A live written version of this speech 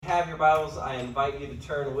have your Bibles, I invite you to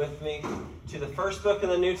turn with me to the first book in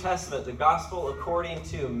the New Testament, the Gospel according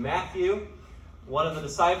to Matthew, one of the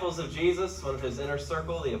disciples of Jesus, one of his inner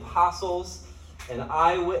circle, the apostles, an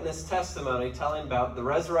eyewitness testimony telling about the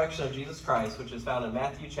resurrection of Jesus Christ, which is found in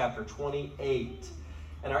Matthew chapter 28.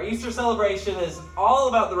 And our Easter celebration is all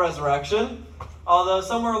about the resurrection, although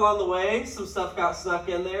somewhere along the way, some stuff got snuck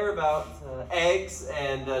in there about eggs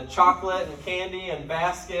and chocolate and candy and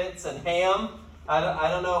baskets and ham. I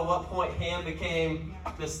don't know at what point ham became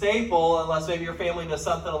the staple, unless maybe your family does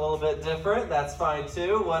something a little bit different. That's fine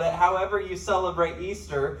too. However you celebrate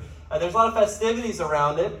Easter, there's a lot of festivities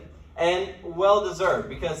around it, and well-deserved,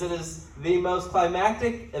 because it is the most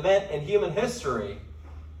climactic event in human history,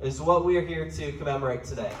 is what we are here to commemorate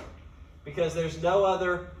today. Because there's no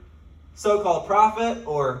other so-called prophet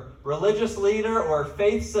or religious leader or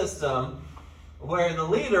faith system where the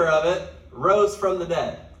leader of it rose from the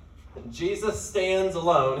dead. Jesus stands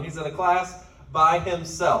alone. He's in a class by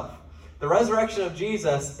himself. The resurrection of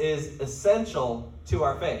Jesus is essential to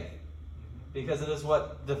our faith because it is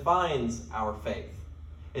what defines our faith.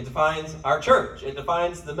 It defines our church. It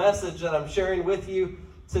defines the message that I'm sharing with you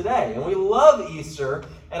today. And we love Easter,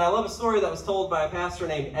 and I love a story that was told by a pastor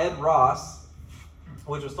named Ed Ross,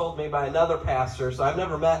 which was told to me by another pastor. So I've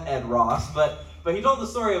never met Ed Ross, but he told the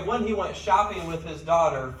story of when he went shopping with his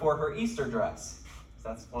daughter for her Easter dress.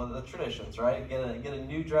 That's one of the traditions, right? Get a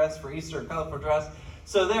new dress for Easter, a colorful dress.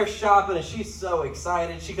 So they're shopping, and she's so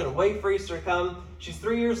excited. She couldn't wait for Easter to come. She's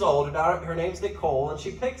 3 years old. Her name's Nicole, and she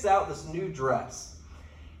picks out this new dress.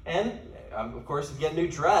 And, of course, if you get a new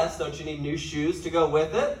dress, don't you need new shoes to go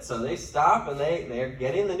with it? So they stop, and they're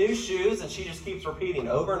getting the new shoes, and she just keeps repeating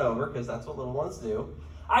over and over, because that's what little ones do.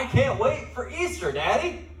 I can't wait for Easter,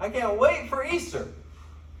 Daddy. I can't wait for Easter.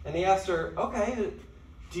 And he asked her, okay,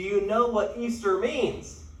 do you know what Easter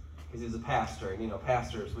means? Because he's a pastor, and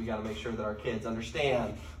pastors, we got to make sure that our kids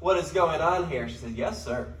understand what is going on here. She said, yes,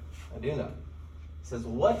 sir, I do know. He says,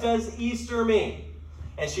 what does Easter mean?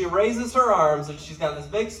 And she raises her arms, and she's got this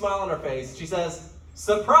big smile on her face. She says,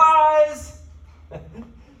 surprise!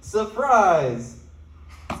 Surprise!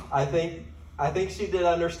 I think she did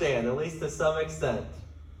understand, at least to some extent.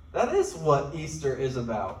 That is what Easter is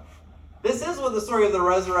about. This is what the story of the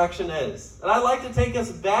resurrection is. And I'd like to take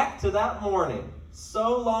us back to that morning,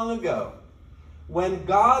 so long ago, when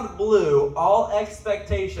God blew all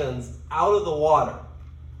expectations out of the water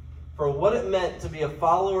for what it meant to be a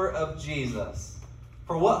follower of Jesus,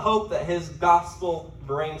 for what hope that his gospel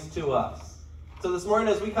brings to us. So this morning,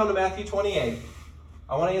 as we come to Matthew 28,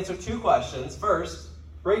 I want to answer two questions. First,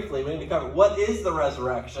 briefly, we need to cover what is the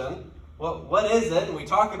resurrection? What is it? And we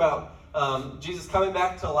talk about Jesus coming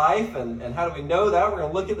back to life, and how do we know that? We're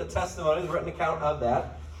going to look at the testimony, the written account of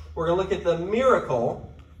that. We're going to look at the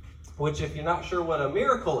miracle, which, if you're not sure what a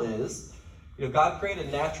miracle is, God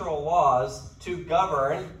created natural laws to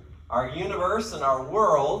govern our universe and our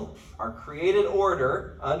world, our created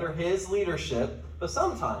order under his leadership. But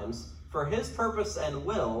sometimes, for his purpose and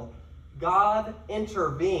will, God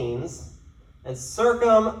intervenes and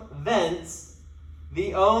circumvents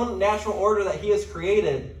the own natural order that he has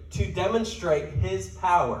created to demonstrate his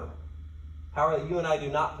power that you and I do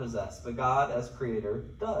not possess, but God as creator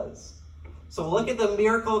does. So we'll look at the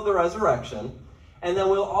miracle of the resurrection, and then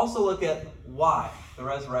we'll also look at why the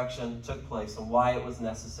resurrection took place and why it was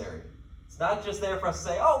necessary. It's not just there for us to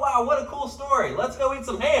say, oh wow, what a cool story, let's go eat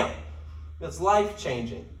some ham. It's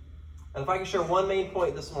life-changing. And if I can share one main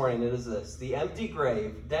point this morning, it is this: the empty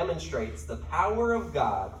grave demonstrates the power of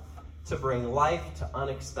God to bring life to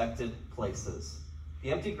unexpected places.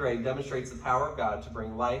 The empty grave demonstrates the power of God to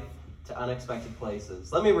bring life to unexpected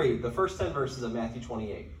places. Let me read the first 10 verses of Matthew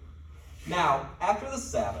 28. Now, after the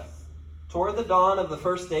Sabbath, toward the dawn of the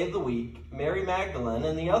first day of the week, Mary Magdalene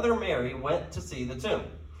and the other Mary went to see the tomb.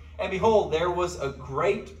 And behold, there was a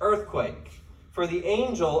great earthquake. For an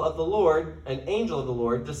angel of the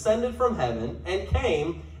Lord, descended from heaven and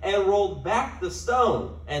came and rolled back the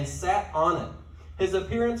stone and sat on it. His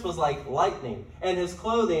appearance was like lightning, and his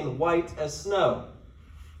clothing white as snow.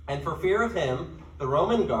 And for fear of him, the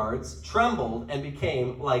Roman guards trembled and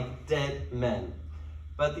became like dead men.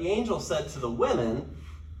 But the angel said to the women,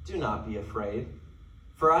 do not be afraid,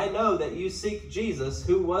 for I know that you seek Jesus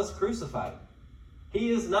who was crucified.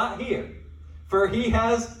 He is not here, for he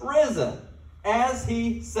has risen, as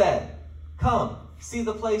he said. Come, see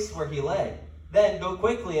the place where he lay. Then go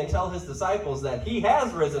quickly and tell his disciples that he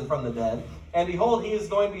has risen from the dead, and behold, he is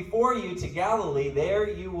going before you to Galilee. There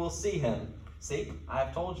you will see him. See, I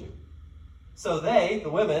have told you. So they, the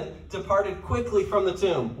women, departed quickly from the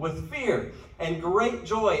tomb with fear and great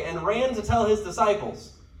joy and ran to tell his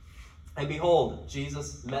disciples. And behold,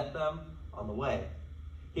 Jesus met them on the way.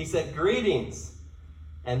 He said, "Greetings."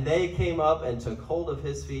 And they came up and took hold of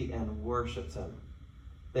his feet and worshipped him.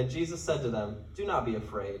 Then Jesus said to them, "Do not be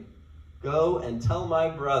afraid. Go and tell my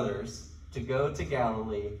brothers to go to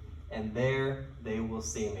Galilee, and there they will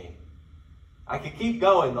see me." I could keep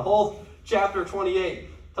going. The whole chapter 28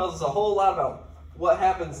 tells us a whole lot about what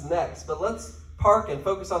happens next. But let's park and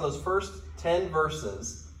focus on those first 10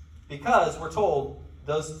 verses, because we're told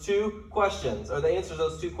those two questions, or the answer to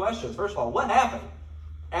those two questions. First of all, what happened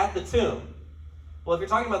at the tomb? Well, if you're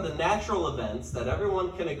talking about the natural events that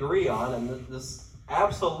everyone can agree on, and this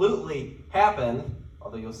absolutely happened,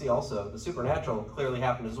 although you'll see also the supernatural clearly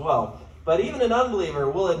happened as well. But even an unbeliever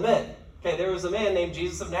will admit, okay, there was a man named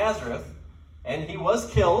Jesus of Nazareth, and he was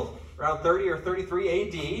killed around 30 or 33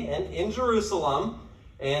 AD and in Jerusalem,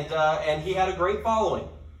 and he had a great following.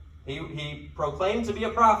 He proclaimed to be a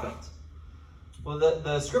prophet. Well,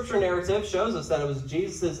 the scripture narrative shows us that it was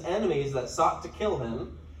Jesus' enemies that sought to kill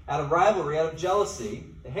him out of rivalry, out of jealousy.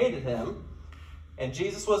 They hated him. And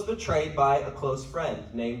Jesus was betrayed by a close friend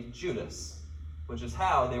named Judas, which is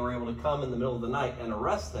how they were able to come in the middle of the night and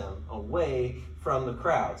arrest him away from the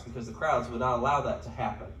crowds, because the crowds would not allow that to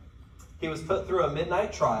happen. He was put through a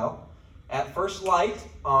midnight trial. At first light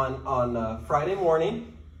on Friday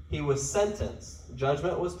morning, he was sentenced.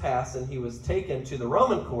 Judgment was passed, and he was taken to the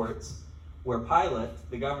Roman courts, where Pilate,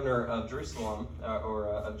 the governor of Jerusalem,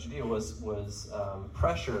 of Judea, was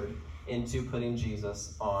pressured into putting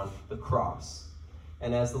Jesus on the cross.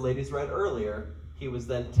 And as the ladies read earlier, he was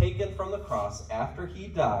then taken from the cross after he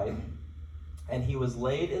died, and he was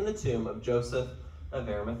laid in the tomb of Joseph of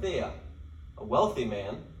Arimathea, a wealthy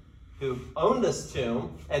man who owned this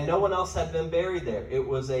tomb, and no one else had been buried there. It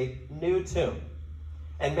was a new tomb.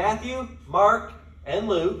 And Matthew, Mark, and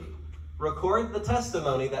Luke record the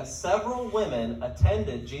testimony that several women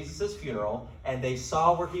attended Jesus' funeral, and they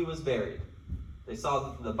saw where he was buried. They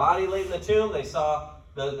saw the body laid in the tomb. They saw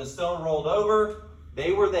the stone rolled over.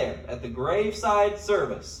 They were there at the graveside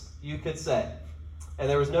service, you could say. And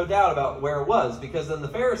there was no doubt about where it was, because then the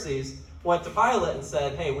Pharisees went to Pilate and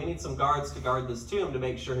said, "Hey, we need some guards to guard this tomb to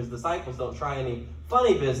make sure his disciples don't try any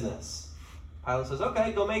funny business." Pilate says,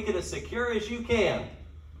 "Okay, go make it as secure as you can."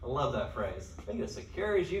 I love that phrase. Make it as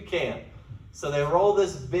secure as you can. So they roll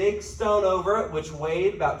this big stone over it, which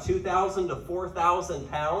weighed about 2,000 to 4,000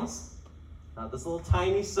 pounds. Not this little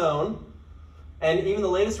tiny stone. And even the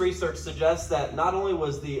latest research suggests that not only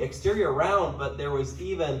was the exterior round, but there was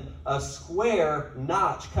even a square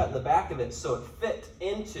notch cut in the back of it so it fit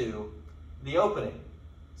into the opening.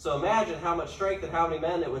 So imagine how much strength and how many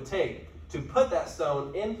men it would take to put that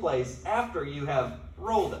stone in place after you have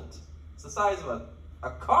rolled it. It's the size of a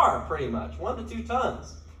car, pretty much, 1 to 2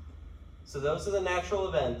 tons. So those are the natural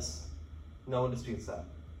events. No one disputes that.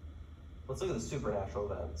 Let's look at the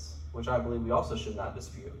supernatural events, which I believe we also should not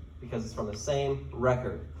dispute, because it's from the same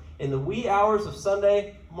record. In the wee hours of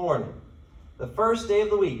Sunday morning, the first day of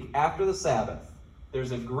the week after the Sabbath,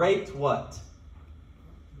 there's a great what?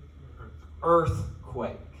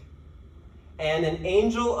 Earthquake. And an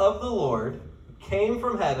angel of the Lord came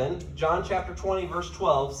from heaven. John chapter 20, verse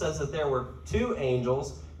 12 says that there were 2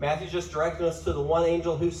 angels. Matthew's just directing us to the one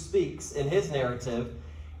angel who speaks in his narrative.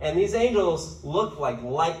 And these angels look like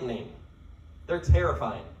lightning. They're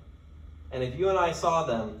terrifying. And if you and I saw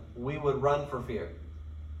them, we would run for fear.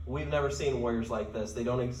 We've never seen warriors like this. They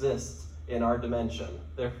don't exist in our dimension.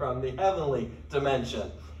 They're from the heavenly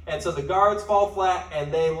dimension. And so the guards fall flat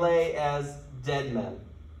and they lay as dead men.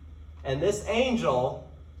 And this angel,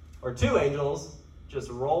 or 2 angels, just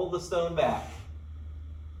rolled the stone back.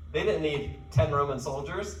 They didn't need 10 Roman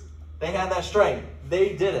soldiers. They had that strength.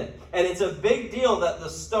 They did it. And it's a big deal that the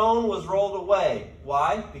stone was rolled away.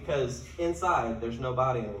 Why? Because inside there's no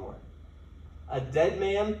body anymore. A dead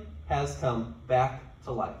man has come back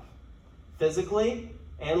to life. Physically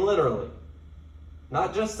and literally.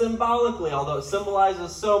 Not just symbolically, although it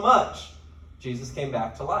symbolizes so much. Jesus came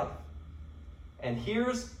back to life. And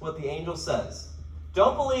here's what the angel says.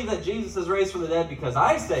 Don't believe that Jesus is raised from the dead because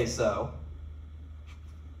I say so.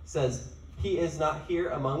 It says, he is not here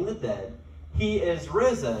among the dead. He is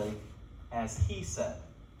risen as he said.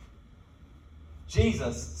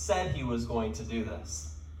 Jesus said he was going to do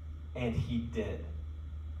this. And he did.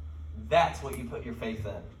 That's what you put your faith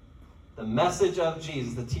in. The message of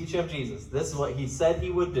Jesus, the teaching of Jesus. This is what he said he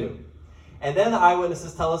would do. And then the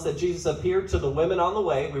eyewitnesses tell us that Jesus appeared to the women on the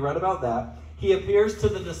way. We read about that. He appears to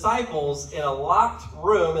the disciples in a locked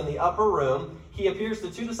room in the upper room. He appears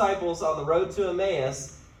to 2 disciples on the road to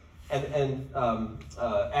Emmaus. And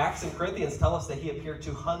Acts and Corinthians tell us that he appeared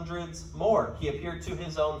to hundreds more. He appeared to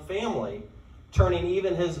his own family turning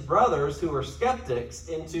even his brothers who were skeptics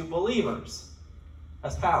into believers.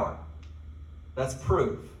 That's power. That's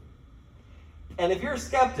proof. And if you're a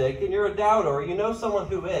skeptic and you're a doubter, you know someone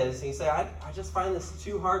who is, and you say, I just find this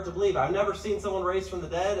too hard to believe. I've never seen someone raised from the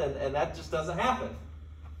dead, and that just doesn't happen.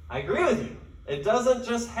 I agree with you. It doesn't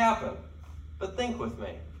just happen. But think with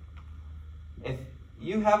me. If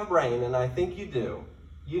you have a brain, and I think you do,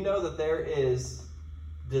 you know that there is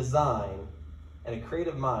design and a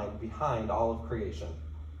creative mind behind all of creation.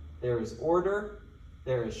 There is order,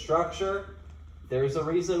 there is structure, there is a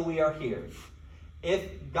reason we are here.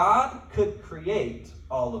 If God could create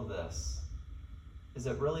all of this, is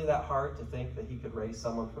it really that hard to think that he could raise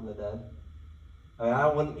someone from the dead? I mean, I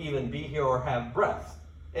wouldn't even be here or have breath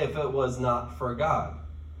if it was not for God.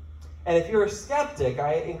 And if you're a skeptic,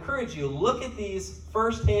 I encourage you, look at these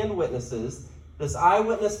first-hand witnesses, this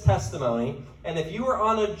eyewitness testimony, and if you were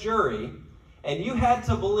on a jury and you had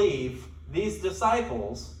to believe these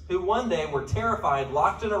disciples who one day were terrified,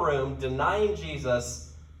 locked in a room, denying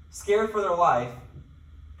Jesus, scared for their life,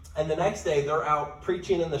 and the next day they're out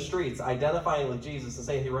preaching in the streets, identifying with Jesus and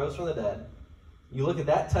saying he rose from the dead. You look at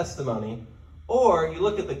that testimony, or you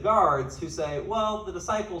look at the guards who say, well, the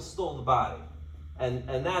disciples stole the body, and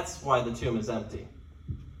that's why the tomb is empty.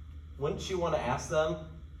 Wouldn't you want to ask them,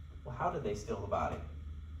 well, how did they steal the body?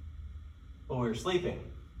 Well, we were sleeping.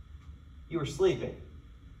 You were sleeping.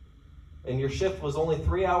 And your shift was only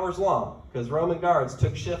 3 hours long, because Roman guards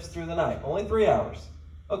took shifts through the night. Only 3 hours.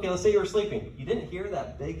 Okay, let's say you were sleeping. You didn't hear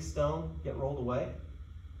that big stone get rolled away?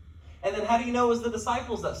 And then how do you know it was the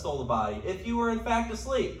disciples that stole the body if you were in fact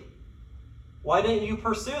asleep? Why didn't you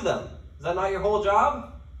pursue them? Is that not your whole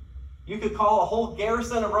job? You could call a whole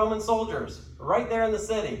garrison of Roman soldiers right there in the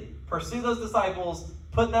city. Pursue those disciples,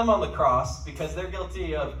 put them on the cross because they're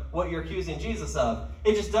guilty of what you're accusing Jesus of.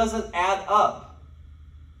 It just doesn't add up.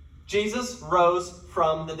 Jesus rose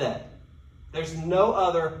from the dead. There's no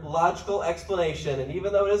other logical explanation, and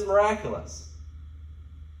even though it is miraculous,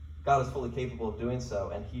 God is fully capable of doing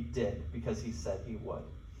so, and he did because he said he would.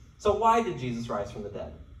 So why did Jesus rise from the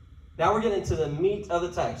dead? Now we're getting to the meat of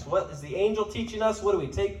the text. What is the angel teaching us? What do we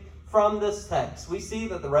take from this text? We see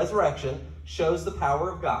that the resurrection shows the power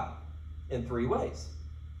of God in 3 ways.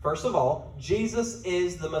 First of all, Jesus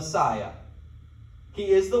is the Messiah.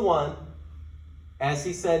 He is the one as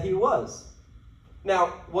he said he was. Now,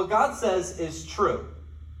 what God says is true.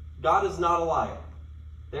 God is not a liar.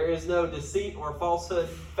 There is no deceit or falsehood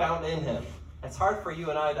found in him. It's hard for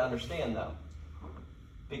you and I to understand, though,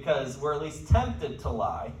 because we're at least tempted to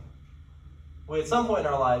lie. We, at some point in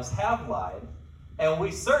our lives, have lied, and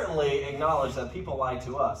we certainly acknowledge that people lie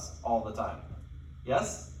to us all the time.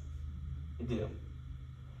 Yes? They do.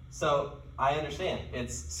 So, I understand.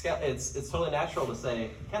 It's totally natural to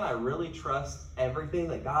say, can I really trust everything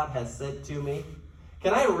that God has said to me?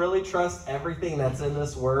 Can I really trust everything that's in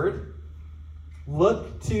this word?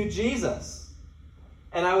 Look to Jesus.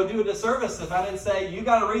 And I would do a disservice if I didn't say, you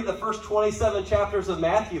got to read the first 27 chapters of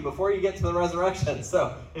Matthew before you get to the resurrection.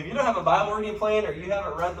 So if you don't have a Bible reading plan or you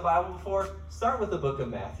haven't read the Bible before, start with the book of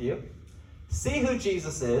Matthew. See who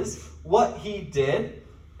Jesus is, what he did,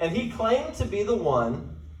 and he claimed to be the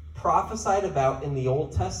one prophesied about in the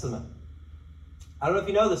Old Testament. I don't know if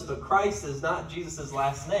you know this, but Christ is not Jesus'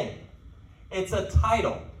 last name. It's a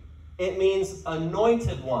title. It means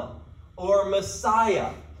anointed one or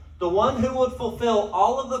Messiah, the one who would fulfill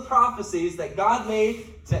all of the prophecies that God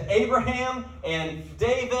made to Abraham and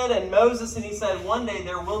David and Moses. And he said, one day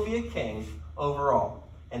there will be a king over all,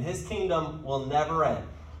 and his kingdom will never end.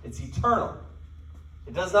 It's eternal.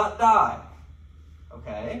 It does not die.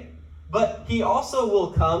 Okay? But he also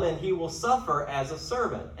will come and he will suffer as a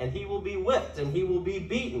servant, and he will be whipped and he will be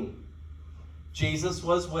beaten. Jesus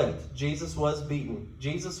was whipped. Jesus was beaten.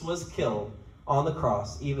 Jesus was killed on the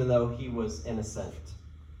cross, even though he was innocent.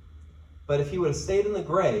 But if he would have stayed in the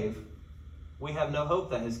grave, we have no hope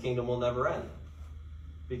that his kingdom will never end.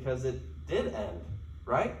 Because it did end,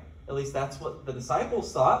 right? At least that's what the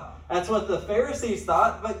disciples thought. That's what the Pharisees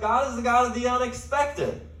thought. But God is the God of the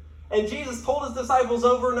unexpected. And Jesus told his disciples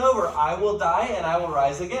over and over, I will die and I will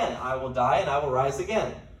rise again. I will die and I will rise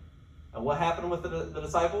again. And what happened with the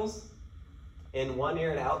disciples? In one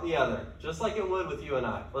ear and out the other. Just like it would with you and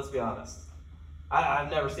I. Let's be honest. I've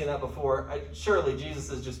never seen that before. Surely Jesus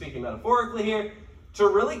is just speaking metaphorically here. To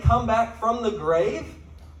really come back from the grave?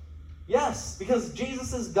 Yes, because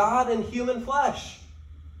Jesus is God in human flesh.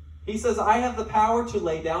 He says, I have the power to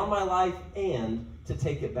lay down my life and to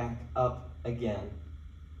take it back up again.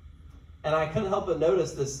 And I couldn't help but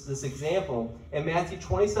notice this example in Matthew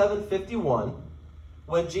 27:51.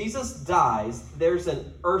 When Jesus dies, there's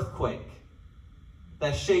an earthquake.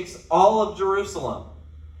 that shakes all of Jerusalem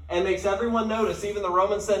and makes everyone notice, even the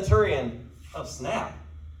Roman centurion, oh snap,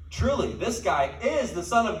 truly, this guy is the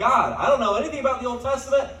Son of God. I don't know anything about the Old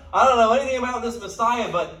Testament. I don't know anything about this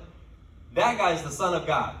Messiah, but that guy's the Son of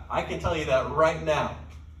God. I can tell you that right now.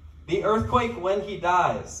 The earthquake when he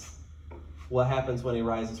dies. What happens when he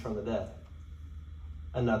rises from the dead?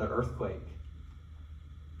 Another earthquake.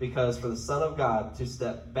 Because for the Son of God to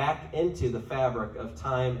step back into the fabric of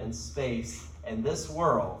time and space and this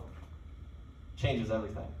world changes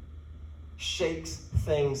everything. Shakes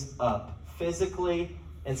things up, physically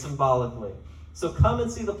and symbolically. So come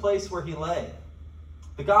and see the place where he lay.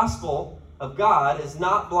 The gospel of God is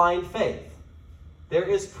not blind faith. There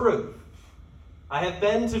is proof. I have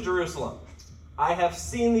been to Jerusalem. I have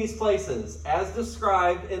seen these places as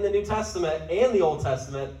described in the New Testament and the Old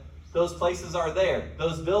Testament. Those places are there.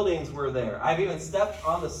 Those buildings were there. I've even stepped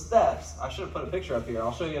on the steps. I should have put a picture up here.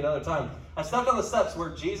 I'll show you another time. I stepped on the steps where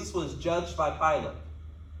Jesus was judged by Pilate.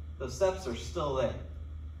 Those steps are still there.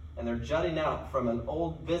 And they're jutting out from an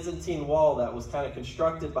old Byzantine wall that was kind of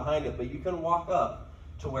constructed behind it. But you can walk up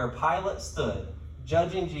to where Pilate stood,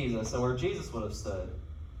 judging Jesus, and where Jesus would have stood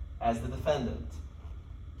as the defendant.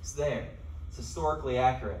 It's there. It's historically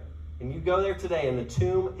accurate. And you go there today, and the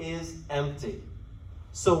tomb is empty.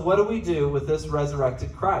 So what do we do with this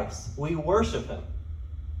resurrected Christ? We worship him.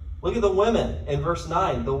 Look at the women in verse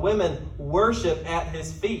 9. The women worship at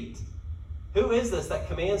his feet. Who is this that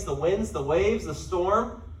commands the winds, the waves, the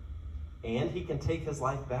storm? And he can take his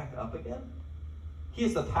life back up again? He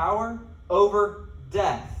has the power over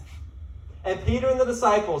death. And Peter and the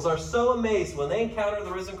disciples are so amazed when they encounter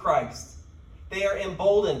the risen Christ. They are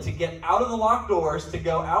emboldened to get out of the locked doors, to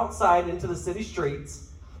go outside into the city streets,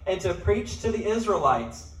 and to preach to the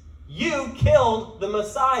Israelites, you killed the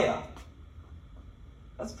Messiah.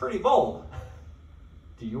 That's pretty bold.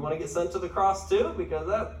 Do you want to get sent to the cross too? Because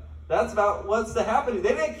that's about what's to happen.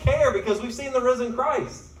 They didn't care because we've seen the risen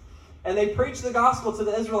Christ. And they preach the gospel to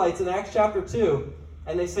the Israelites in Acts chapter 2.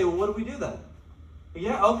 And they say, well, what do we do then?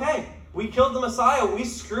 Yeah, okay. We killed the Messiah. We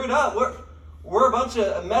screwed up. We're a bunch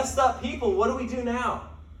of messed up people. What do we do now?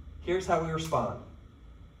 Here's how we respond.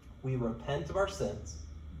 We repent of our sins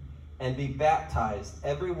and be baptized,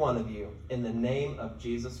 every one of you, in the name of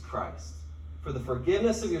Jesus Christ, for the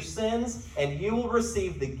forgiveness of your sins, and you will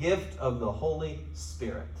receive the gift of the Holy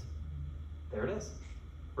Spirit. There it is.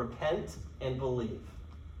 Repent and believe.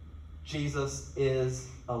 Jesus is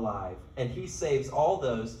alive, and he saves all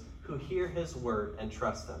those who hear his word and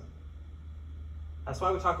trust him. That's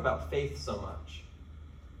why we talk about faith so much.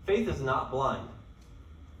 Faith is not blind,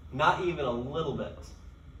 not even a little bit.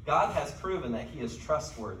 God has proven that he is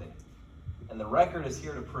trustworthy. And the record is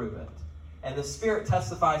here to prove it. And the Spirit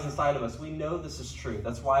testifies inside of us. We know this is true.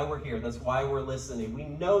 That's why we're here. That's why we're listening. We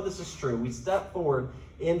know this is true. We step forward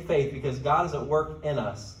in faith because God is at work in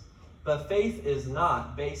us. But faith is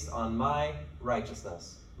not based on my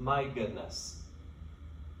righteousness, my goodness.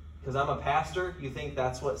 Because I'm a pastor, you think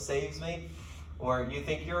that's what saves me? Or you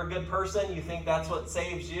think you're a good person, you think that's what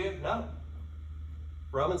saves you? No.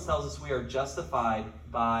 Romans tells us we are justified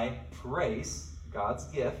by grace, God's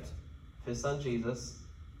gift, his son Jesus,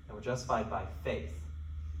 and we're justified by faith.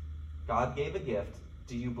 God gave a gift.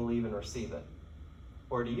 Do you believe and receive it?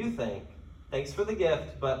 Or do you think, thanks for the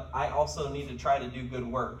gift, but I also need to try to do good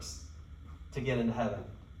works to get into heaven?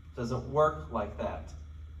 It doesn't work like that.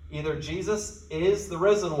 Either Jesus is the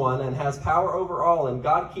risen one and has power over all, and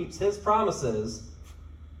God keeps his promises,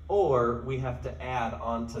 or we have to add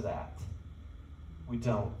on to that. We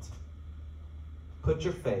don't. Put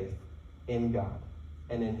your faith in God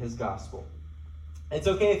and in his gospel. It's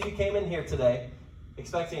okay if you came in here today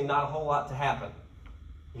expecting not a whole lot to happen.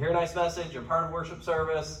 You hear a nice message, you're part of worship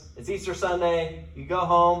service, it's Easter Sunday, you go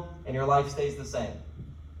home, and your life stays the same.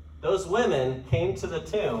 Those women came to the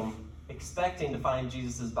tomb expecting to find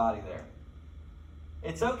Jesus' body there.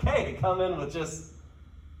 It's okay to come in with just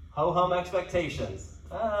ho-hum expectations.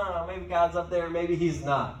 Maybe God's up there, maybe he's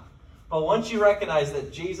not. But once you recognize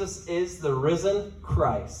that Jesus is the risen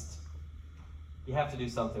Christ, you have to do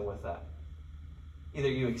something with that. Either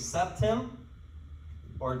you accept him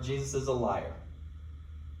or Jesus is a liar.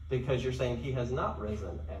 Because you're saying he has not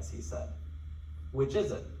risen as he said. Which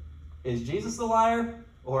is it? Is Jesus the liar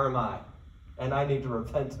or am I? And I need to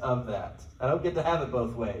repent of that. I don't get to have it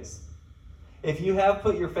both ways. If you have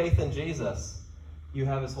put your faith in Jesus, you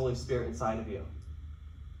have his Holy Spirit inside of you.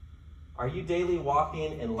 Are you daily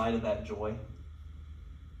walking in light of that joy?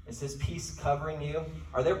 Is his peace covering you?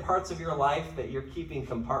 Are there parts of your life that you're keeping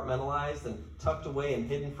compartmentalized and tucked away and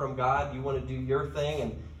hidden from God? You want to do your thing?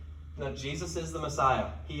 And no, Jesus is the Messiah.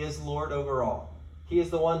 He is Lord over all. He is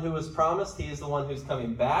the one who was promised. He is the one who's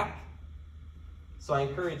coming back. So I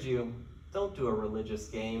encourage you, don't do a religious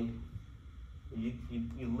game. You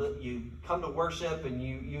come to worship and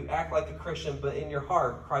you act like a Christian, but in your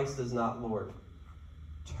heart, Christ is not Lord.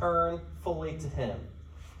 Turn fully to him.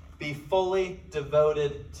 Be fully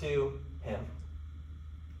devoted to him.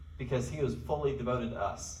 Because he was fully devoted to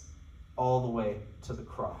us all the way to the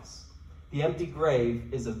cross. The empty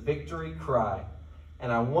grave is a victory cry,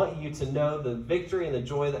 and I want you to know the victory and the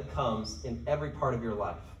joy that comes in every part of your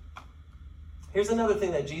life. Here's another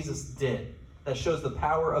thing that Jesus did that shows the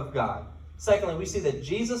power of God. Secondly, we see that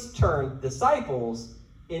Jesus turned disciples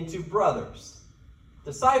into brothers.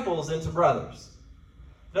 Disciples into brothers.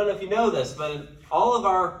 I don't know if you know this, but in all of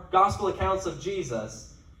our gospel accounts of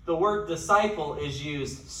Jesus, the word disciple is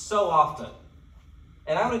used so often.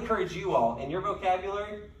 And I would encourage you all, in your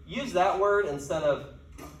vocabulary, use that word instead of,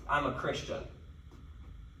 I'm a Christian.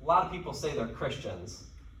 A lot of people say they're Christians.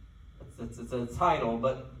 It's a title,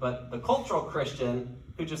 but the cultural Christian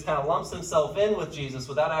who just kind of lumps himself in with Jesus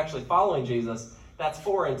without actually following Jesus, that's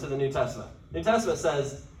foreign to the New Testament. New Testament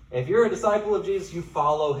says, if you're a disciple of Jesus, you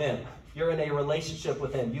follow him. You're in a relationship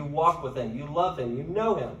with him. You walk with him. You love him. You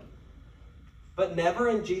know him. But never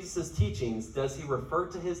in Jesus' teachings does he refer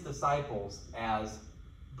to his disciples as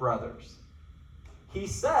brothers. He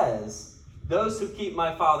says, those who keep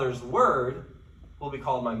my Father's word will be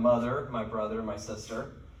called my mother, my brother, my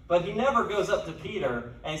sister. But he never goes up to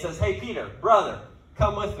Peter and he says, hey, Peter, brother,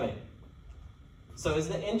 come with me. So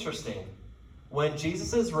isn't it interesting? When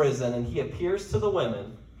Jesus is risen and he appears to the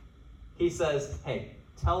women, he says, hey,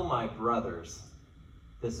 tell my brothers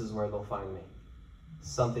this is where they'll find me.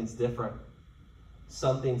 Something's different.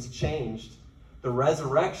 Something's changed. The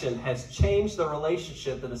resurrection has changed the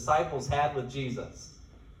relationship the disciples had with Jesus.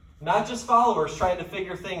 Not just followers trying to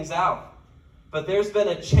figure things out, but there's been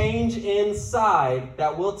a change inside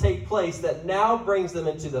that will take place that now brings them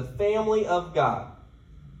into the family of God.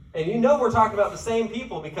 And you know we're talking about the same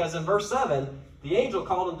people because in verse 7, the angel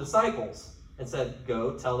called them disciples and said,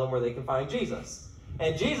 go tell them where they can find Jesus.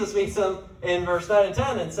 And Jesus meets them in verse 9 and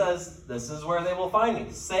 10 and says, this is where they will find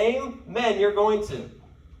me. Same men you're going to.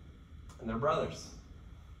 And they're brothers.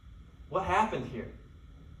 What happened here?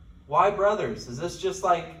 Why brothers? Is this just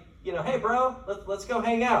like, hey bro, let's go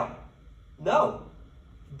hang out? No.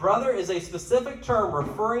 Brother is a specific term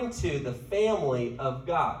referring to the family of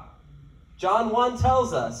God. John 1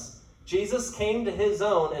 tells us Jesus came to his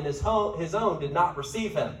own and his own did not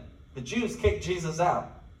receive him. The Jews kicked Jesus out.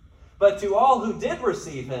 But to all who did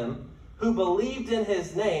receive him, who believed in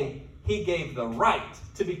his name, he gave the right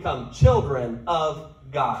to become children of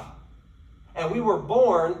God. And we were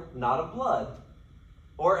born not of blood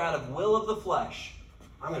or out of will of the flesh.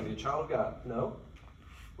 I'm going to be a child of God. No.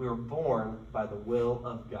 We were born by the will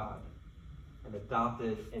of God and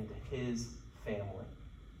adopted into his family.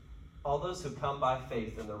 All those who come by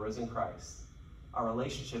faith in the risen Christ, our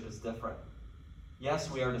relationship is different. Yes,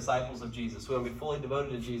 we are disciples of Jesus. We want to be fully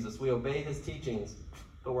devoted to Jesus. We obey his teachings,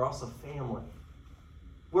 but we're also family.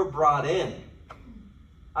 We're brought in.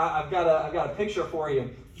 I've got a picture for you.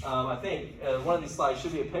 I think one of these slides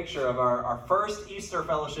should be a picture of our first Easter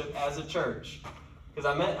fellowship as a church. Because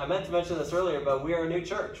I meant to mention this earlier, but we are a new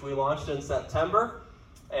church. We launched in September,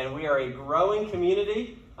 and we are a growing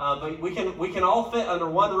community. But we can all fit under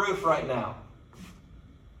one roof right now.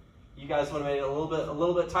 You guys would have made it a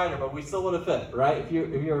little bit tighter, but we still would have fit, right? If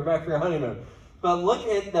you were back for your honeymoon. But look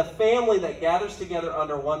at the family that gathers together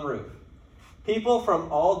under one roof. People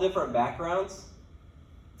from all different backgrounds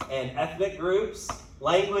and ethnic groups,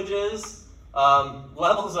 languages,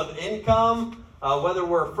 levels of income, whether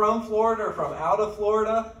we're from Florida or from out of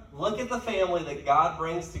Florida. Look at the family that God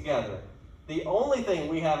brings together. The only thing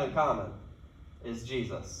we have in common is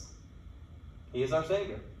Jesus. He is our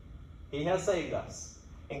Savior. He has saved us.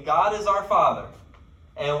 And God is our Father.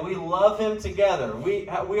 And we love him together. We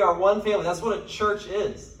are one family. That's what a church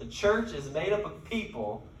is. The church is made up of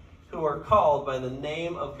people who are called by the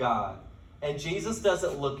name of God. And Jesus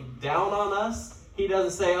doesn't look down on us. He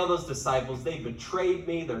doesn't say, oh, those disciples, they betrayed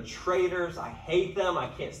me. They're traitors. I hate them. I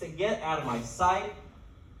can't say, get out of my sight.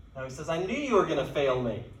 No, he says, I knew you were going to fail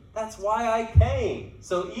me. That's why I came.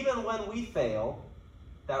 So even when we fail,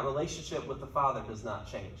 that relationship with the Father does not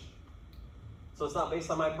change. So it's not based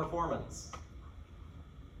on my performance.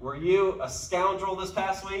 Were you a scoundrel this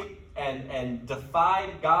past week and defied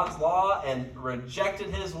God's law and rejected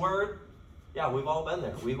his word? Yeah, we've all been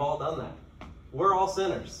there. We've all done that. We're all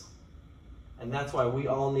sinners. And that's why we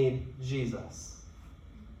all need Jesus.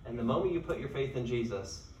 And the moment you put your faith in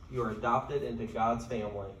Jesus, you are adopted into God's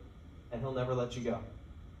family, and he'll never let you go.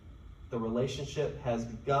 The relationship has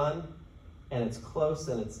begun. and it's close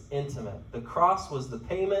and it's intimate. The cross was the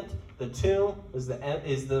payment. The tomb is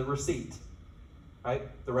the receipt. Right?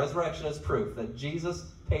 The resurrection is proof that Jesus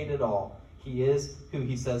paid it all. He is who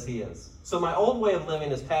he says he is. So my old way of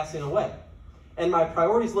living is passing away. And my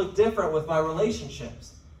priorities look different with my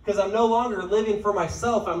relationships. Because I'm no longer living for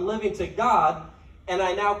myself. I'm living to God. And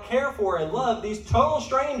I now care for and love these total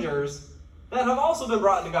strangers that have also been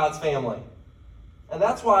brought into God's family. And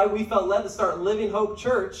that's why we felt led to start Living Hope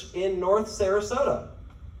Church in North Sarasota.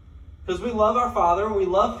 Because we love our Father and we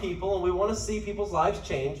love people and we want to see people's lives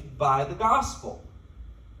changed by the gospel.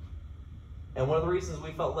 And one of the reasons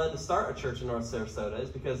we felt led to start a church in North Sarasota is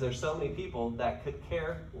because there's so many people that could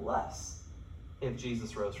care less if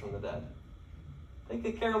Jesus rose from the dead. They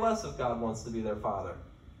could care less if God wants to be their Father.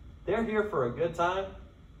 They're here for a good time.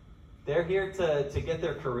 They're here to get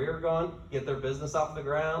their career going, get their business off the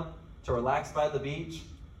ground, to relax by the beach.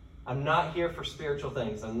 I'm not here for spiritual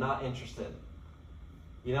things. I'm not interested.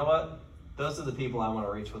 You know what? Those are the people I want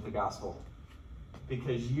to reach with the gospel.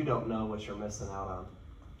 Because you don't know what you're missing out on.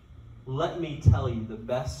 Let me tell you the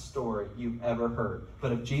best story you've ever heard.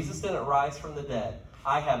 But if Jesus didn't rise from the dead,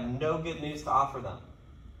 I have no good news to offer them.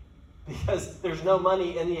 Because there's no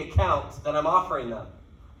money in the account that I'm offering them.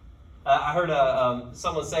 I heard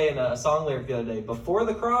someone say in a song lyric the other day, before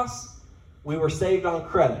the cross, we were saved on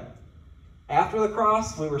credit. After the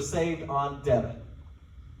cross, we were saved on debit.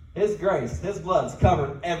 His grace, his blood's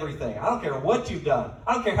covered everything. I don't care what you've done.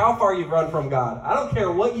 I don't care how far you've run from God. I don't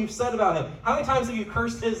care what you've said about him. How many times have you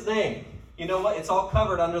cursed his name? You know what? It's all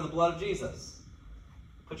covered under the blood of Jesus.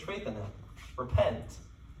 Put your faith in him. Repent.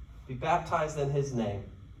 Be baptized in his name.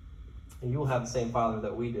 And you will have the same Father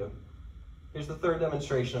that we do. Here's the third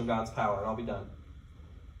demonstration of God's power, and I'll be done.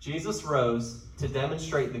 Jesus rose to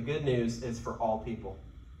demonstrate the good news is for all people.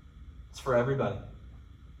 It's for everybody.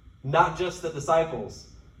 Not just the disciples.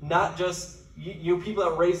 Not just you people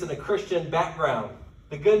that were raised in a Christian background.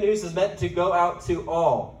 The good news is meant to go out to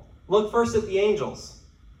all. Look first at the angels.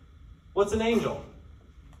 What's an angel?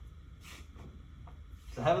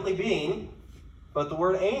 It's a heavenly being, but the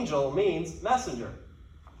word angel means messenger.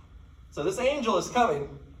 So this angel is coming,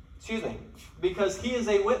 because he is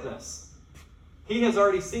a witness. He has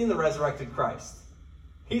already seen the resurrected Christ.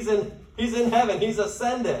 He's in heaven. He's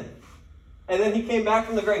ascended. And then he came back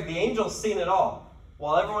from the grave. The angel's seen it all.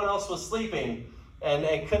 While everyone else was sleeping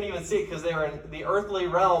and couldn't even see it because they were in the earthly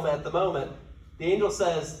realm at the moment, the angel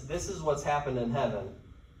says, this is what's happened in heaven,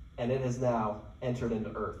 and it has now entered into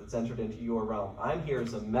earth. It's entered into your realm. I'm here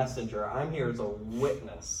as a messenger. I'm here as a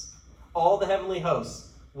witness. All the heavenly hosts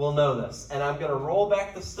will know this. And I'm going to roll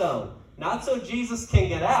back the stone, not so Jesus can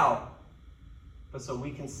get out, but so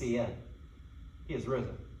we can see in. He is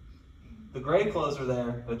risen. The grave clothes are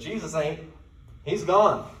there, but Jesus ain't. He's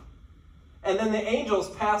gone. And then the angels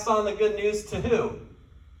pass on the good news to who?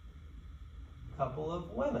 A couple of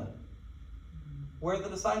women. Where are the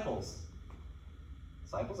disciples?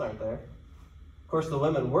 Disciples aren't there. Of course, the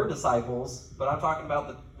women were disciples, but I'm talking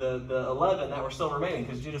about the 11 that were still remaining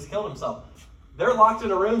because Judas killed himself. They're locked in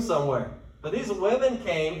a room somewhere. But these women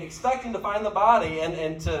came expecting to find the body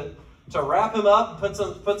and to wrap him up, put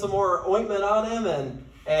some more ointment on him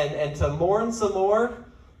and to mourn some more.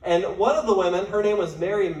 And one of the women, her name was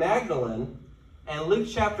Mary Magdalene, and Luke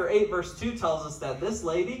chapter 8 verse 2 tells us that this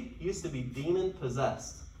lady used to be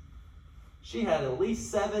demon-possessed. She had at least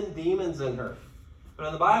 7 demons in her. But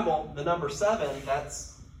in the Bible, the number 7,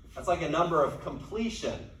 that's like a number of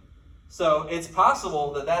completion. So it's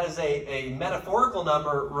possible that is a metaphorical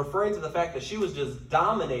number referring to the fact that she was just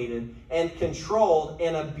dominated and controlled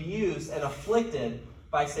and abused and afflicted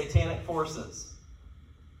by satanic forces.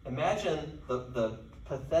 Imagine the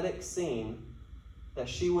pathetic scene that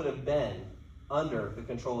she would have been under the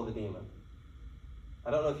control of a demon.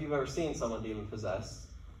 I don't know if you've ever seen someone demon-possessed.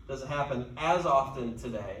 It doesn't happen as often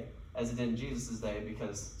today as it did in Jesus' day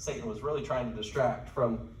because Satan was really trying to distract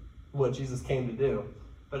from what Jesus came to do.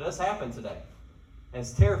 But it does happen today. And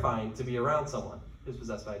it's terrifying to be around someone who's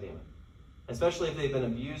possessed by a demon. Especially if they've been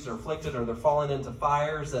abused or afflicted or they're falling into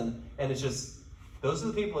fires and it's just, those are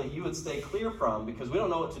the people that you would stay clear from because we don't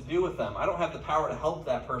know what to do with them. I don't have the power to help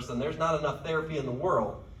that person. There's not enough therapy in the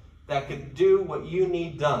world that could do what you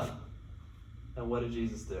need done. And what did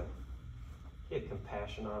Jesus do? He had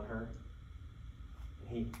compassion on her.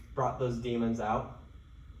 He brought those demons out,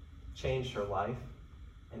 changed her life,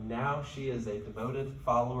 and now she is a devoted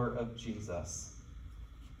follower of Jesus.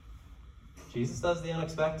 Jesus does the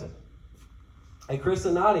unexpected. And Chris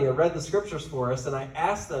and Nadia read the scriptures for us, and I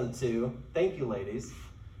asked them to, thank you ladies,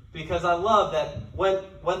 because I love that when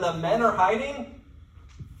the men are hiding,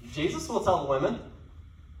 Jesus will tell the women.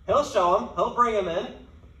 He'll show them. He'll bring them in.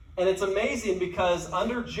 And it's amazing because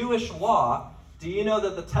under Jewish law, do you know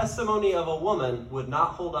that the testimony of a woman would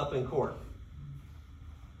not hold up in court?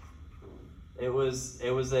 It was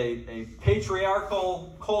a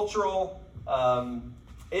patriarchal, cultural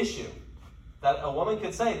issue that a woman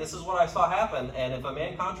could say, this is what I saw happen, and if a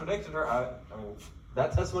man contradicted her, I mean,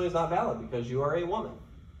 that testimony is not valid because you are a woman.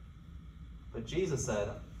 But Jesus said,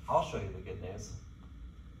 I'll show you the good news.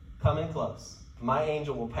 Come in close. My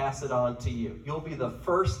angel will pass it on to you. You'll be the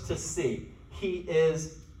first to see. He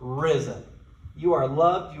is risen. You are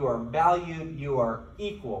loved, you are valued, you are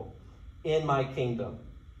equal in my kingdom.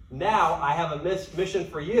 Now I have a mission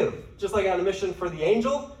for you. Just like I had a mission for the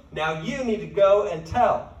angel, now you need to go and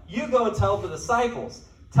tell. You go and tell the disciples.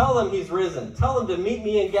 Tell them he's risen. Tell them to meet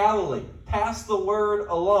me in Galilee. Pass the word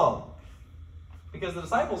along. Because the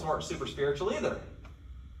disciples weren't super spiritual either.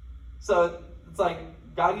 So it's like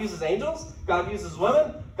God uses angels, God uses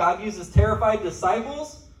women, God uses terrified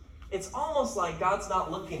disciples. It's almost like God's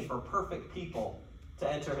not looking for perfect people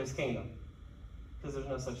to enter his kingdom. Because there's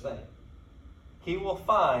no such thing. He will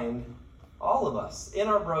find all of us in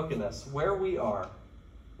our brokenness, where we are,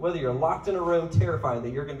 whether you're locked in a room terrified that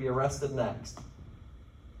you're going to be arrested next.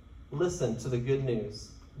 Listen to the good news.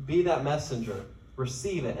 Be that messenger.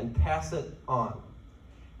 Receive it and pass it on.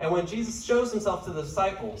 And when Jesus shows himself to the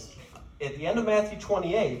disciples, at the end of Matthew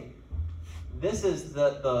 28, this is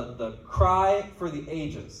the cry for the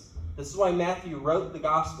ages. This is why Matthew wrote the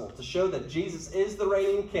gospel, to show that Jesus is the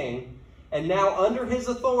reigning king. And now under his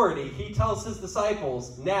authority, he tells his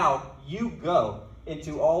disciples, now you go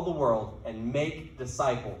into all the world and make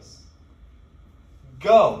disciples.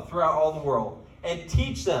 Go throughout all the world and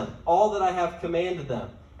teach them all that I have commanded them,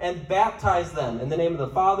 and baptize them in the name of the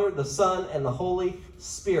Father, the Son, and the Holy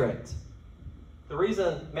Spirit. The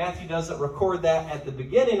reason Matthew doesn't record that at the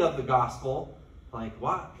beginning of the gospel, like,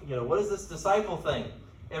 what is this disciple thing?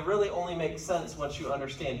 It really only makes sense once you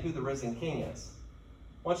understand who the risen king is.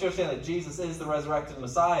 Once you understand that Jesus is the resurrected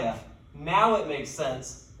Messiah, now it makes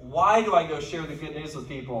sense. Why do I go share the good news with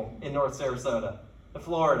people in North Sarasota, in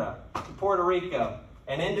Florida, in Puerto Rico,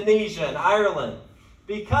 and Indonesia, and Ireland?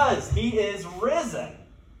 Because he is risen.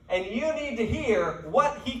 And you need to hear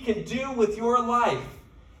what he can do with your life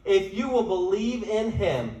if you will believe in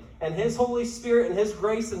him and his Holy Spirit and his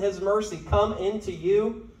grace and his mercy come into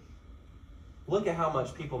you. Look at how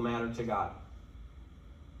much people matter to God.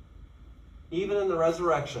 Even in the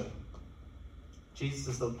resurrection, Jesus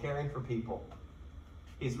is still caring for people.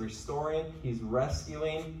 He's restoring, he's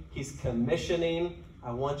rescuing, he's commissioning.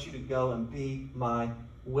 I want you to go and be my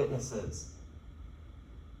witnesses.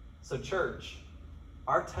 So church,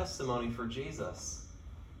 our testimony for Jesus,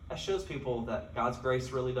 that shows people that God's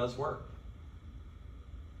grace really does work.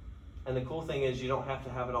 And the cool thing is you don't have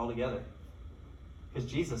to have it all together, because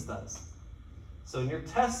Jesus does. So in your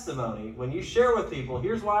testimony, when you share with people,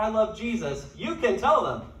 here's why I love Jesus, you can tell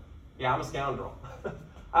them, yeah, I'm a scoundrel.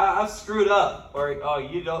 I've screwed up. Or, oh,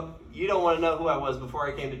 you don't want to know who I was before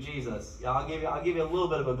I came to Jesus. Yeah, I'll give you a little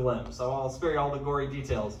bit of a glimpse. So I'll spare you all the gory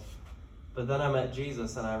details. But then I met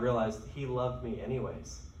Jesus and I realized he loved me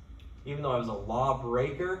anyways. Even though I was a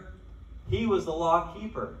lawbreaker, he was the law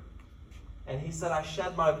keeper. And he said, I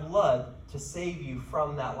shed my blood to save you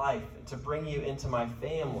from that life and to bring you into my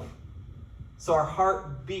family. So our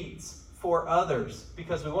heart beats for others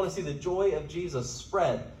because we want to see the joy of Jesus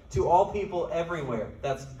spread to all people everywhere.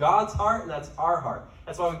 That's God's heart and that's our heart.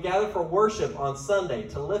 That's why we gather for worship on Sunday,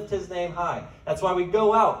 to lift his name high. That's why we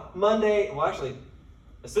go out Monday, well actually,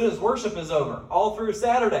 as soon as worship is over, all through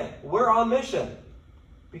Saturday, we're on mission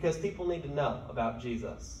because people need to know about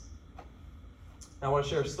Jesus. Now, I want to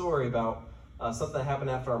share a story about something that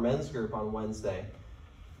happened after our men's group on Wednesday.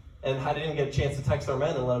 And I didn't get a chance to text our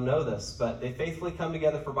men and let them know this, but they faithfully come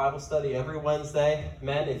together for Bible study every Wednesday.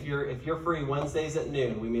 Men, if you're free, Wednesdays at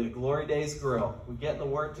noon, we meet at Glory Days Grill. We get in the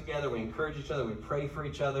Word together, we encourage each other, we pray for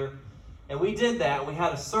each other. And we did that, and we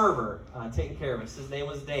had a server taking care of us. His name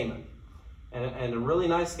was Damon. And a really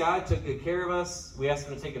nice guy, took good care of us. We asked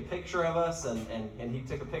him to take a picture of us, and he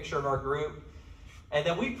took a picture of our group. And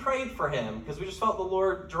then we prayed for him, because we just felt the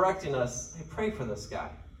Lord directing us, hey, pray for this guy.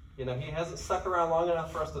 You know, he hasn't stuck around long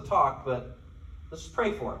enough for us to talk, but let's just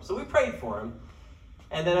pray for him. So we prayed for him.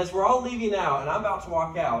 And then as we're all leaving out, and I'm about to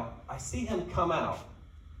walk out, I see him come out.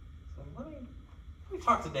 So let me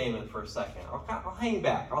talk to Damon for a second. I'll hang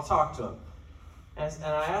back. I'll talk to him. And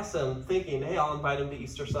I asked him, thinking, hey, I'll invite him to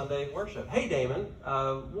Easter Sunday worship. Hey, Damon,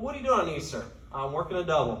 what are you doing on Easter? I'm working a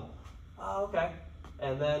double. Oh, okay.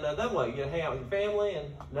 And then what? You gonna hang out with your family? And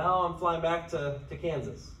no, I'm flying back to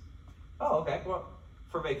Kansas. Oh, okay. Well,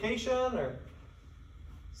 for vacation? Or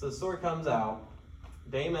so the story comes out.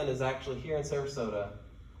 Damon is actually here in Sarasota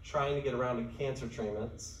trying to get around to cancer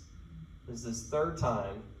treatments. This is his third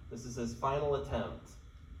time. This is his final attempt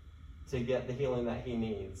to get the healing that he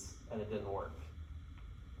needs, and it didn't work.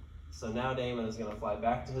 So now Damon is going to fly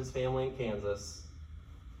back to his family in Kansas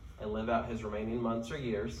and live out his remaining months or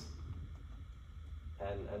years,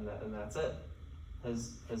 and that's it.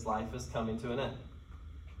 His life is coming to an end.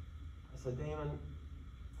 I said, Damon,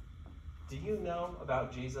 do you know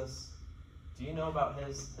about Jesus? Do you know about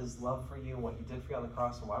his love for you and what he did for you on the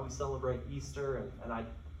cross and why we celebrate Easter? And I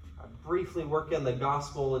briefly work in the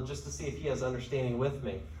gospel just to see if he has understanding with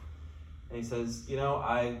me. And he says,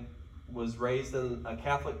 I was raised in a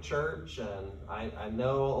Catholic church, and I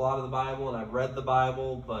know a lot of the Bible, and I've read the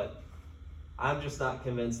Bible, but I'm just not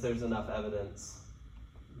convinced there's enough evidence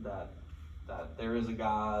that there is a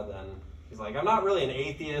God. And he's like, I'm not really an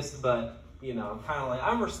atheist, but, I'm kind of like,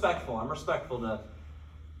 I'm respectful to...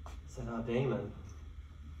 I said, oh, Damon,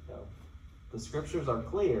 the scriptures are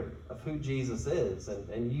clear of who Jesus is,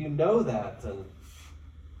 and you know that, and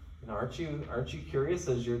aren't you curious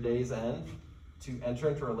as your days end to enter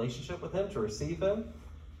into a relationship with him, to receive him?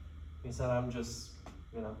 He said, I'm just,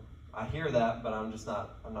 I hear that, but I'm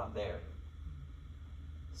not there.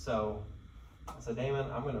 So I said, Damon,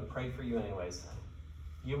 I'm going to pray for you anyways.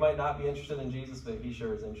 You might not be interested in Jesus, but he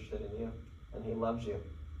sure is interested in you, and he loves you.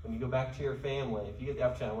 When you go back to your family, if you get the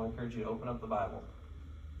opportunity, I want to encourage you to open up the Bible.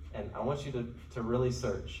 And I want you to really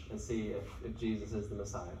search and see if Jesus is the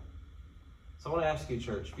Messiah. So I want to ask you,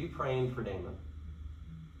 church, be praying for Damon.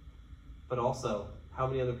 But also, how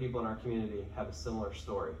many other people in our community have a similar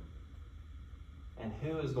story? And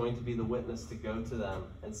who is going to be the witness to go to them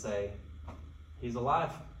and say, he's alive.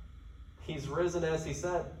 He's risen as he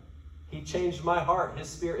said. He changed my heart. His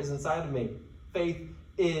spirit is inside of me. Faith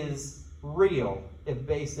is real if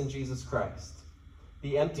based in Jesus Christ.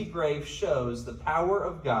 The empty grave shows the power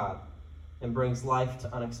of God and brings life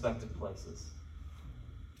to unexpected places.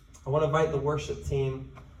 I want to invite the worship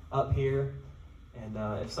team up here. And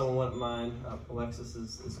if someone wouldn't mind, Alexis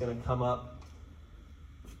is going to come up.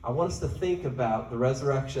 I want us to think about the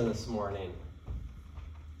resurrection this morning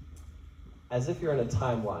as if you're in a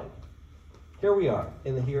timeline. Here we are,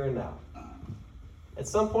 in the here and now. At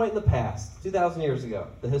some point in the past, 2,000 years ago,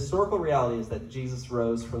 the historical reality is that Jesus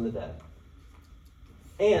rose from the dead.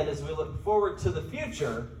 And as we look forward to the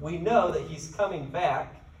future, we know that he's coming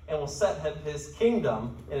back and will set his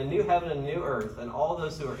kingdom in a new heaven and a new earth, and all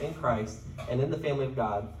those who are in Christ and in the family of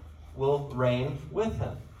God will reign with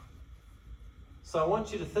him. So I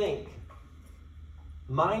want you to think,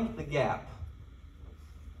 mind the gap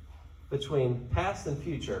between past and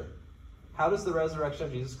future. How does the resurrection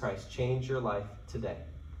of Jesus Christ change your life today?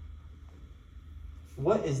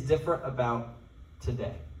 What is different about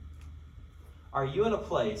today? Are you in a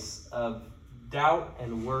place of doubt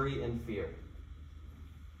and worry and fear?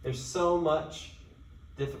 There's so much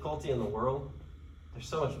difficulty in the world. There's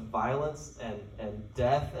so much violence and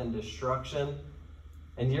death and destruction.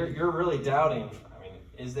 And you're really doubting,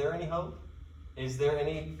 is there any hope? Is there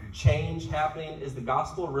any change happening? Is the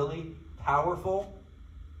gospel really powerful?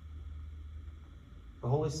 The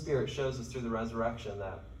Holy Spirit shows us through the resurrection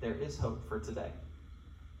that there is hope for today.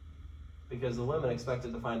 Because the women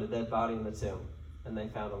expected to find a dead body in the tomb, and they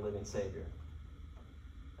found a living Savior.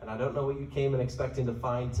 And I don't know what you came in expecting to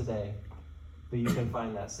find today, but you can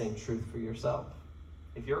find that same truth for yourself.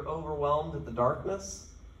 If you're overwhelmed at the darkness,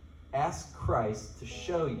 ask Christ to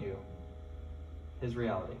show you his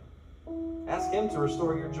reality. Ask him to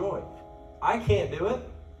restore your joy. I can't do it,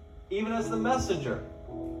 even as the messenger.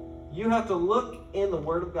 You have to look in the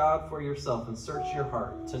Word of God for yourself and search your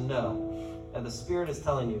heart to know that the Spirit is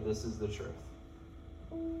telling you this is the truth.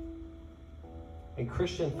 And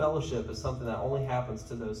Christian fellowship is something that only happens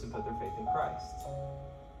to those who put their faith in Christ.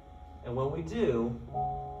 And when we do,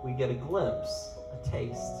 we get a glimpse, a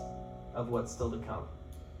taste of what's still to come.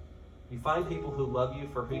 You find people who love you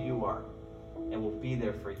for who you are and will be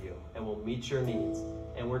there for you and will meet your needs.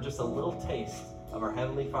 And we're just a little taste of our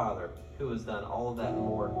Heavenly Father who has done all of that and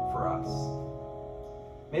more for us.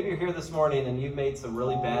 Maybe you're here this morning and you've made some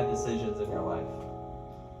really bad decisions in your life.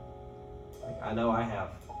 I know I have.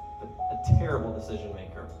 A terrible decision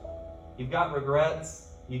maker. You've got regrets,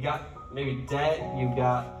 you got maybe debt, you've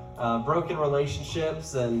got broken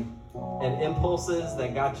relationships and impulses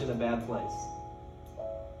that got you in a bad place.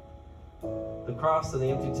 The cross and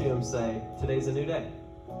the empty tomb say, today's a new day.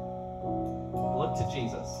 Look to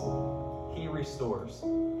Jesus. He restores.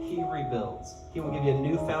 He rebuilds. He will give you a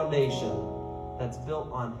new foundation that's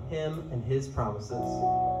built on him and his promises.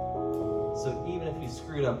 So even if you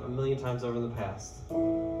screwed up 1,000,000 times over in the past,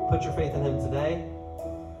 put your faith in him today.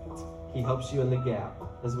 He helps you in the gap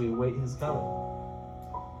as we await his coming.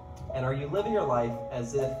 And are you living your life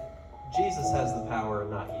as if Jesus has the power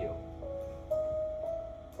and not you?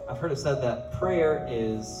 I've heard it said that prayer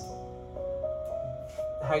is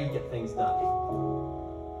how you get things done.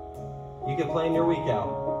 You can plan your week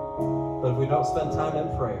out, but if we don't spend time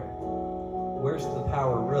in prayer, where's the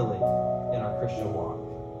power really in our Christian walk?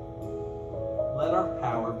 Let our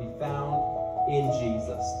power be found in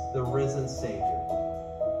Jesus, the risen Savior,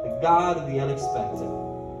 the God of the unexpected.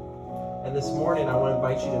 And this morning, I want to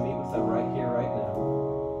invite you to meet with Him right here, right now.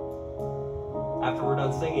 After we're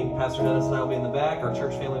done singing, Pastor Dennis and I will be in the back. Our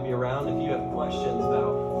church family will be around. If you have questions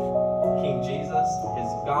about King Jesus, His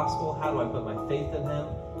gospel, how do I put my faith in Him?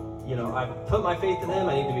 You know, I put my faith in Him.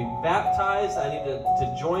 I need to be baptized. I need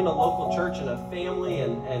to join a local church and a family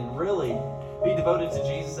and really be devoted to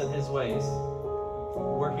Jesus and His ways.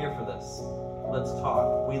 We're here for this. Let's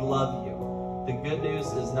talk. We love you. The good news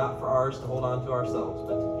is not for ours to hold on to ourselves,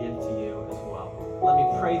 but to give to you as well. Let me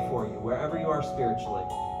pray for you wherever you are spiritually.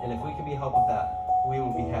 And if we can be help with that, we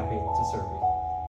will be happy to serve you.